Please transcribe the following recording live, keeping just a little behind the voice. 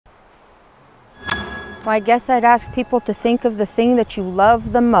Well, I guess I'd ask people to think of the thing that you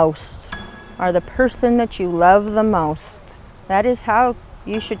love the most, or the person that you love the most. That is how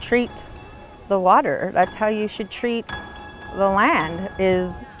you should treat the water. That's how you should treat the land,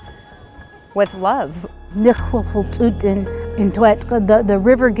 is with love. The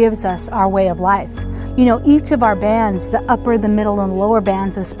river gives us our way of life. You know, each of our bands, the upper, the middle, and the lower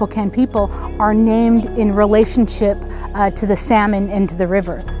bands of Spokane people, are named in relationship to the salmon and to the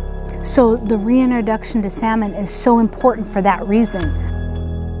river. So the reintroduction to salmon is so important for that reason.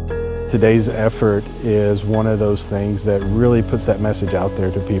 Today's effort is one of those things that really puts that message out there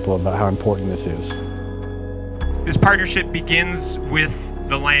to people about how important this is. This partnership begins with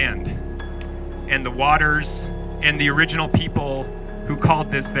the land and the waters and the original people who called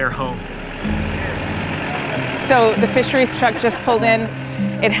this their home. So the fisheries truck just pulled in.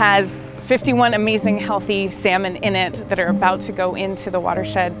 It has 51 amazing, healthy salmon in it that are about to go into the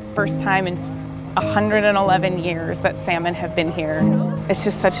watershed. First time in 111 years that salmon have been here. It's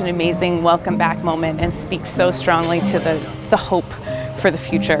just such an amazing welcome back moment and speaks so strongly to the hope for the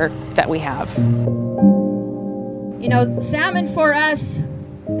future that we have. You know, salmon for us,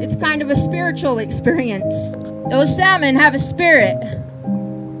 it's kind of a spiritual experience. Those salmon have a spirit.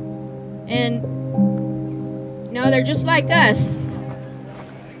 And, you know, they're just like us.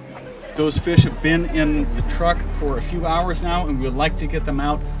 Those fish have been in the truck for a few hours now, and we would like to get them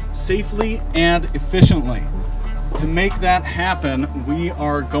out safely and efficiently. To make that happen, we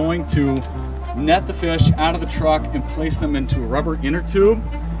are going to net the fish out of the truck and place them into a rubber inner tube.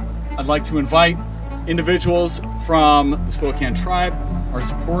 I'd like to invite individuals from the Spokane Tribe, our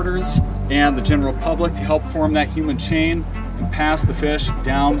supporters, and the general public to help form that human chain and pass the fish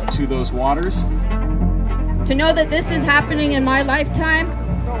down to those waters. To know that this is happening in my lifetime,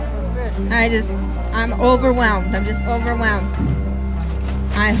 I'm overwhelmed. I'm just overwhelmed.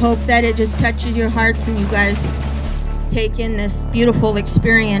 I hope that it just touches your hearts and you guys take in this beautiful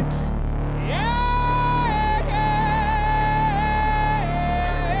experience.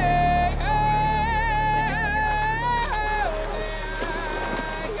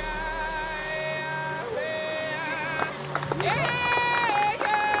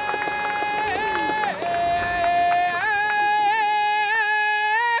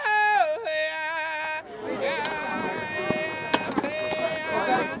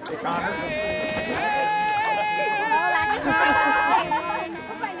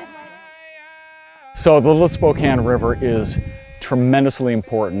 So the Little Spokane River is tremendously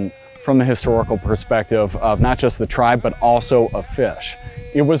important from the historical perspective of not just the tribe, but also of fish.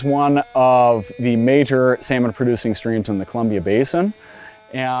 It was one of the major salmon producing streams in the Columbia Basin.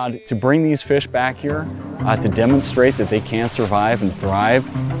 And to bring these fish back here, to demonstrate that they can survive and thrive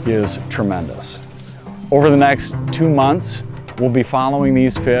is tremendous. Over the next 2 months, we'll be following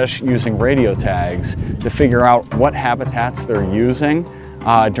these fish using radio tags to figure out what habitats they're using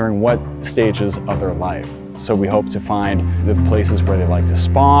during what stages of their life. So we hope to find the places where they like to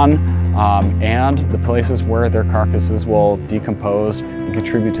spawn and the places where their carcasses will decompose and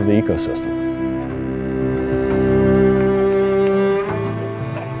contribute to the ecosystem.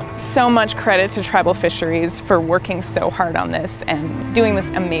 So much credit to Tribal Fisheries for working so hard on this and doing this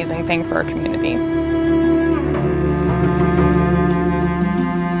amazing thing for our community.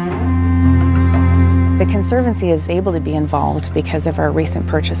 The Conservancy is able to be involved because of our recent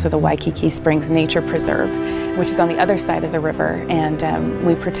purchase of the Waikiki Springs Nature Preserve, which is on the other side of the river, and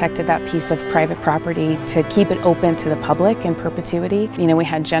we protected that piece of private property to keep it open to the public in perpetuity. You know, we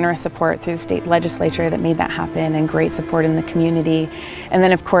had generous support through the state legislature that made that happen, and great support in the community. And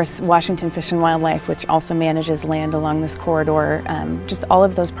then of course Washington Fish and Wildlife, which also manages land along this corridor. Just all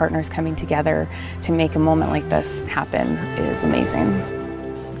of those partners coming together to make a moment like this happen is amazing.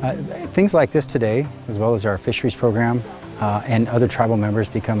 Things like this today, as well as our fisheries program and other tribal members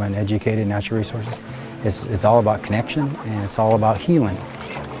becoming educated in natural resources, it's all about connection and it's all about healing.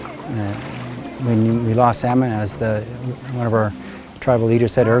 When we lost salmon, as one of our tribal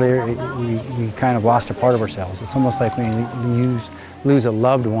leaders said earlier, we kind of lost a part of ourselves. It's almost like when you lose a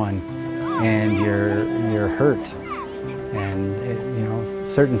loved one and you're hurt, and you know,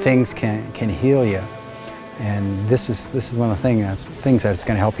 certain things can heal you. And this is one of the things that's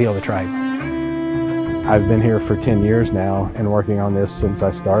going to help heal the tribe. I've been here for 10 years now and working on this since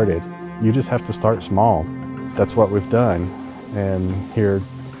I started. You just have to start small. That's what we've done. And here,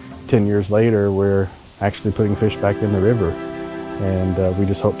 10 years later, we're actually putting fish back in the river. And we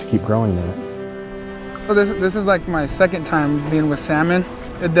just hope to keep growing that. So this is like my second time being with salmon.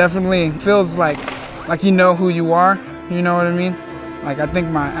 It definitely feels like you know who you are, you know what I mean? Like, I think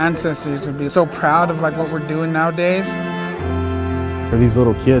my ancestors would be so proud of like what we're doing nowadays. For these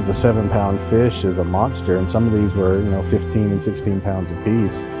little kids, a 7-pound fish is a monster, and some of these were, 15 and 16 pounds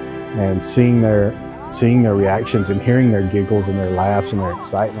apiece. And seeing their reactions and hearing their giggles and their laughs and their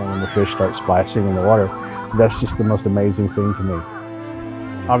excitement when the fish start splashing in the water, that's just the most amazing thing to me.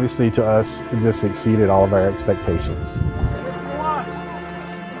 Obviously, to us, this exceeded all of our expectations.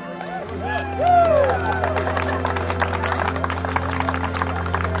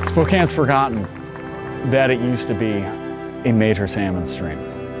 Spokane's forgotten that it used to be a major salmon stream.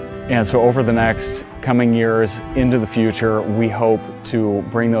 And so over the next coming years into the future, we hope to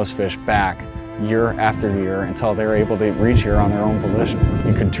bring those fish back year after year until they're able to reach here on their own volition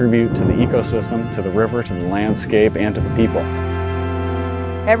and contribute to the ecosystem, to the river, to the landscape, and to the people.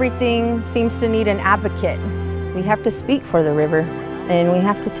 Everything seems to need an advocate. We have to speak for the river, and we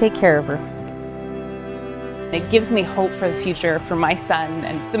have to take care of her. It gives me hope for the future for my son,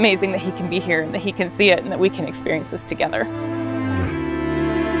 and it's amazing that he can be here and that he can see it and that we can experience this together.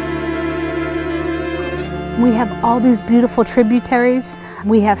 We have all these beautiful tributaries.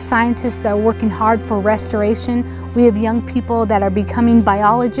 We have scientists that are working hard for restoration. We have young people that are becoming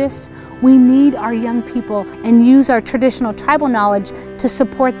biologists. We need our young people and use our traditional tribal knowledge to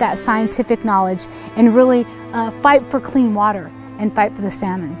support that scientific knowledge and really fight for clean water and fight for the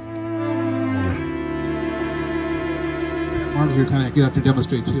salmon. Marvin's here kind of get out there and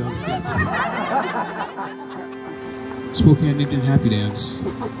demonstrate to you how this Spokane Indian Happy Dance.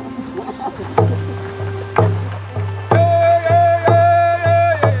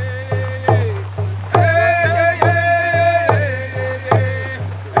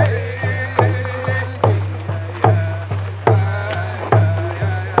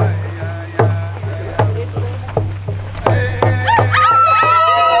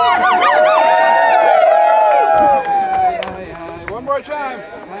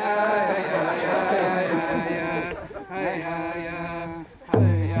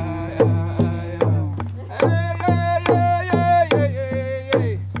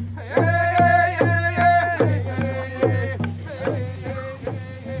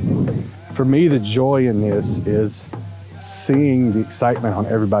 For me, the joy in this is seeing the excitement on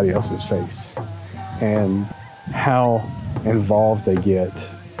everybody else's face and how involved they get,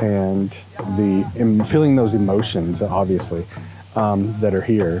 and feeling those emotions, obviously, that are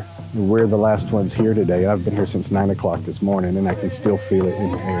here. We're the last ones here today. I've been here since 9 o'clock this morning, and I can still feel it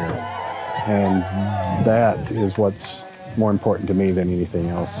in the air. And that is what's more important to me than anything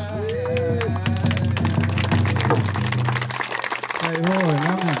else. Hey, Roy,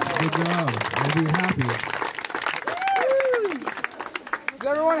 good job. I'll be happy. Is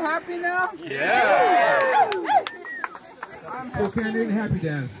everyone happy now? Yeah! Spokane Indian Happy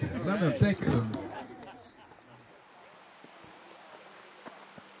Dance. Love them. Thank you.